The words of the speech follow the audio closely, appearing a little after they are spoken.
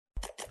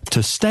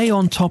To stay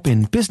on top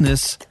in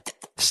business,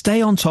 stay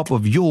on top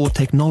of your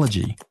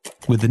technology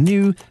with the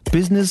new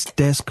Business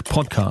Desk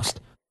podcast,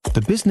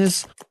 The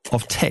Business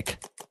of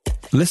Tech.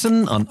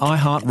 Listen on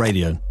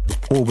iHeartRadio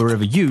or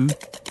wherever you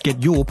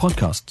get your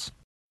podcasts.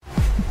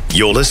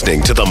 You're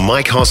listening to the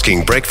Mike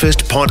Hosking Breakfast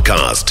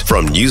Podcast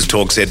from News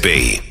Talk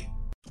ZB.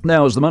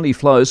 Now, as the money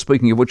flows,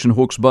 speaking of which in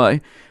Hawke's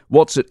Bay,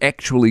 what's it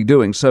actually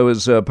doing? So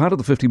as part of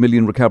the $50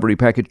 million recovery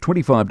package,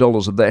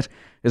 $25 of that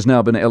has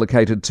now been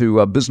allocated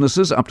to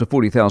businesses, up to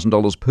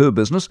 $40,000 per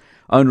business.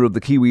 Owner of the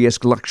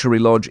Kiwi-esque luxury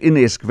lodge in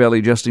Esk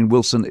Valley, Justine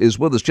Wilson, is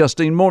with us.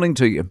 Justine, morning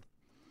to you.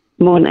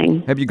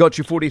 Morning. Have you got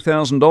your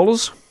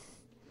 $40,000?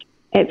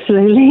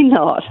 Absolutely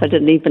not. I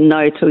didn't even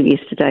know till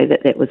yesterday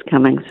that was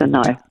coming, so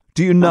no.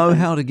 Do you know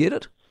how to get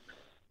it?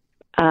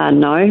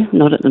 No,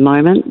 not at the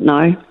moment,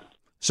 no.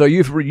 So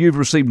you've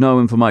received no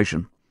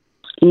information?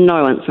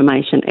 No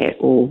information at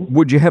all.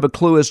 Would you have a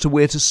clue as to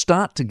where to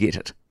start to get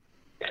it?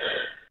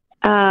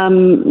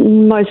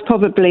 Most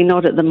probably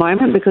not at the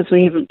moment because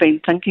we haven't been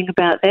thinking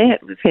about that.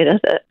 We've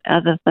had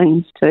other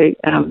things to,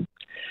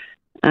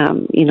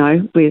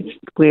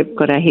 we've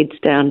got our heads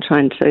down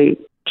trying to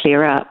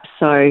clear up.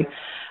 So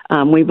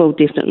we will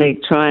definitely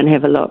try and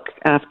have a look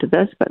after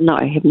this, but no,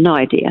 I have no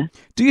idea.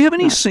 Do you have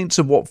any sense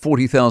of what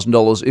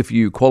 $40,000, if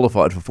you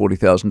qualified for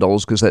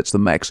 $40,000, because that's the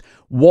max,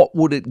 what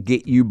would it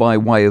get you by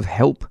way of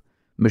help?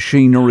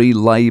 Machinery,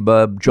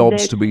 labour,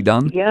 jobs to be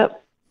done? Yep.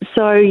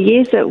 So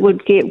yes,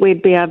 we'd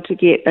be able to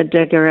get a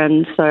digger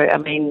in, so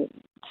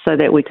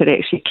that we could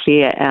actually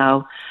clear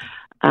our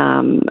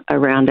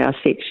around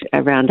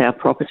our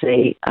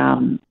property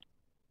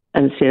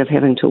instead of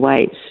having to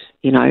wait,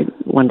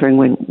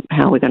 wondering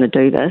how we're going to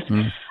do this.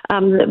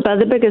 But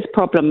the biggest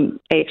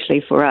problem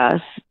actually for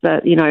us,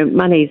 that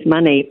money's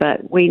money,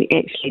 but we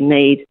actually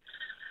need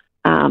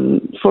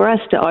for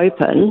us to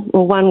open.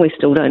 Well, one, we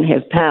still don't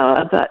have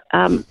power, but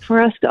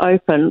for us to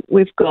open,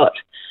 we've got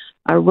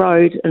a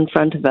road in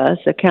front of us,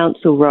 a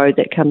council road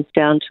that comes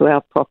down to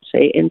our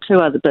property, and two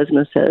other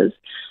businesses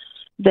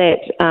that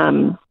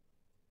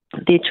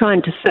they're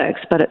trying to fix,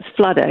 but it's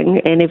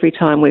flooding, and every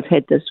time we've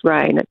had this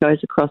rain, it goes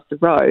across the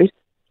road,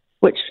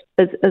 which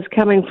is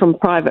coming from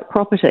private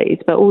properties,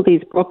 but all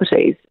these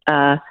properties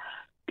are,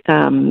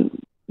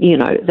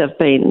 they've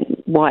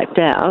been wiped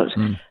out.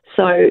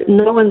 So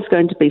no one's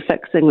going to be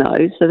fixing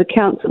those. So the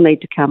council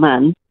need to come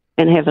in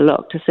and have a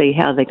look to see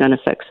how they're going to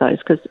fix those,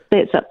 because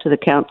that's up to the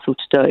council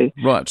to do.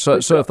 Right. So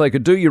if they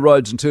could do your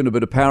roads and turn a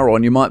bit of power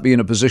on, you might be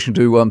in a position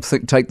to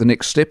take the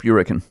next step, you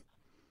reckon?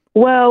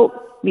 Well,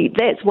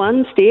 that's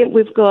one step.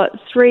 We've got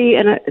three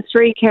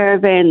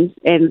caravans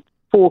and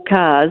 4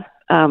 cars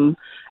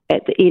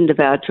at the end of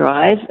our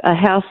drive, a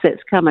house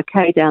that's come a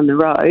K down the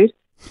road,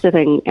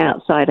 sitting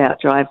outside our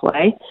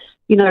driveway.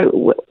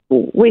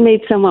 We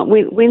need someone.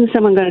 When's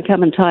someone going to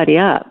come and tidy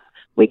up?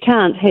 We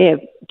can't have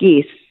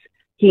guests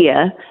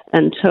here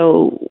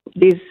until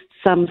there's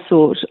some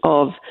sort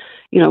of,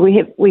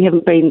 we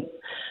haven't been.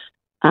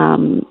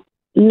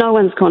 No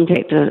one's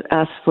contacted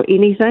us for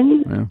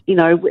anything.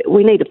 Yeah.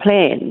 We need a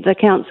plan. The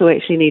council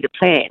actually need a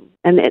plan,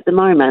 and at the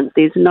moment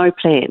there's no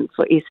plan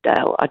for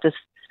Eskdale.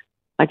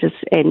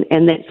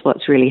 And that's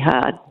what's really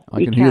hard.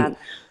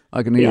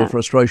 I can hear the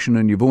frustration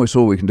in your voice.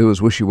 All we can do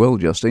is wish you well,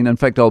 Justine. In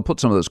fact, I'll put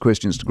some of those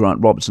questions to Grant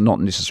Robertson,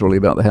 not necessarily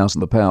about the house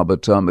and the power,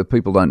 but if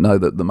people don't know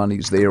that the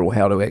money's there or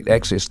how to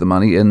access the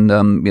money, and,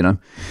 I'm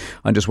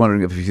just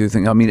wondering if you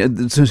think,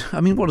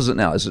 what is it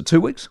now? Is it 2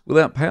 weeks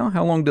without power?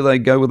 How long do they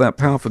go without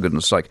power, for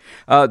goodness sake?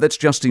 That's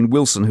Justine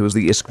Wilson, who is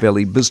the Esk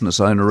Valley business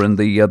owner in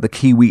the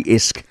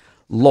Kiwi-esque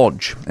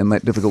lodge in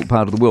that difficult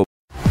part of the world.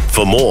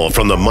 For more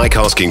from the Mike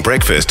Hosking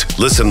Breakfast,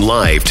 listen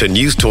live to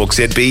News Talk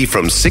ZB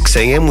from 6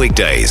 a.m.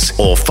 weekdays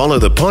or follow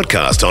the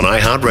podcast on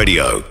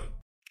iHeartRadio.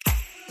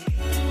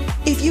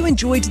 If you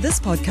enjoyed this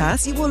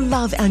podcast, you will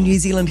love our New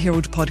Zealand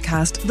Herald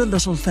podcast, The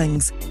Little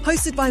Things,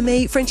 hosted by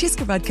me,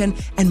 Francesca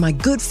Rudkin, and my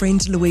good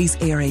friend Louise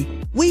Airy.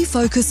 We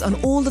focus on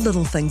all the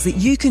little things that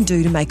you can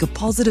do to make a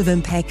positive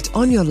impact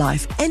on your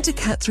life and to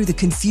cut through the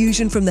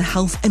confusion from the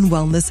health and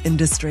wellness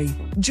industry.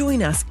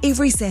 Join us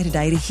every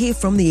Saturday to hear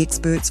from the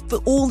experts for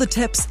all the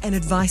tips and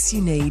advice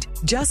you need.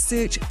 Just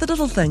search The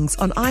Little Things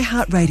on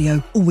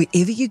iHeartRadio or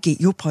wherever you get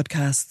your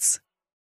podcasts.